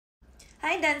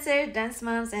Hi dancers, dance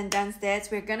moms and dance dads.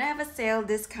 We're gonna have a sale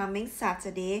this coming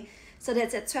Saturday. So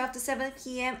that's at 12 to 7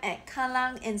 p.m. at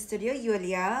Kalang in Studio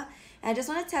Yulia. And I just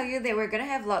want to tell you that we're gonna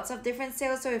have lots of different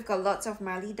sales. So we've got lots of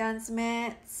Marley Dance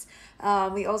Mats.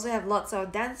 We also have lots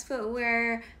of dance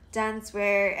footwear,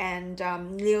 dancewear, and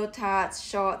leotards,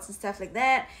 shorts and stuff like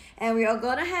that. And we are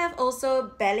gonna have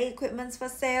also ballet equipments for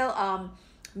sale.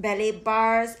 Ballet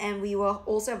Barres, and we will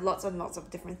also have lots and lots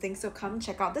of different things, so come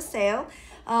check out the sale.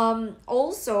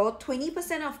 Also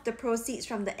 20% of the proceeds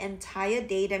from the entire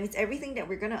day, that means everything that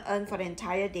we're going to earn for the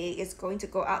entire day, is going to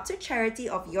go out to charity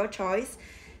of your choice.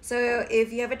 So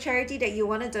if you have a charity that you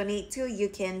want to donate to, you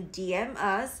can DM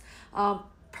us.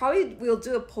 Probably we'll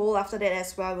do a poll after that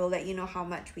as well. We'll let you know how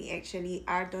much we actually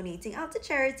are donating out to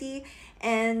charity.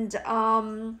 And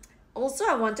also,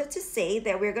 I wanted to say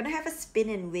that we're going to have a spin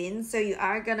and win. So you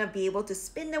are going to be able to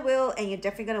spin the wheel and you're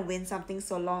definitely going to win something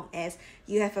so long as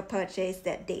you have a purchase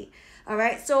that day.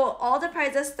 Alright, so all the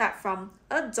prizes start from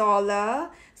 $1.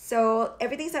 So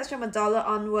everything starts from $1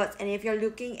 onwards. And if you're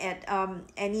looking at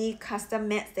any custom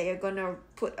mats that you're going to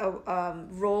put a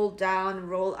roll down,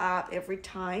 roll up every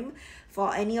time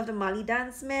for any of the Marley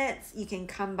Dance Mats, you can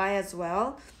come by as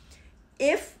well.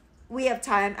 If we have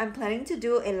time, I'm planning to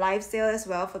do a live sale as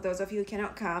well for those of you who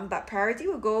cannot come, but priority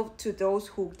will go to those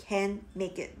who can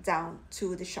make it down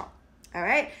to the shop.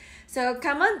 Alright, so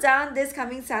come on down this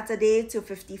coming Saturday to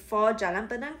 54 Jalan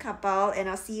Benaan, Kapal, and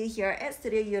I'll see you here at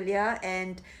Studio Yulia.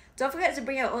 And don't forget to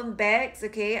bring your own bags,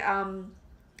 okay?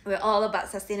 We're all about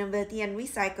sustainability and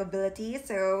recyclability,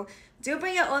 so do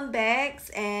bring your own bags.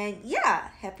 And yeah,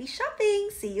 happy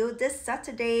shopping. See you this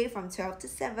Saturday from 12 to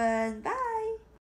 7. Bye.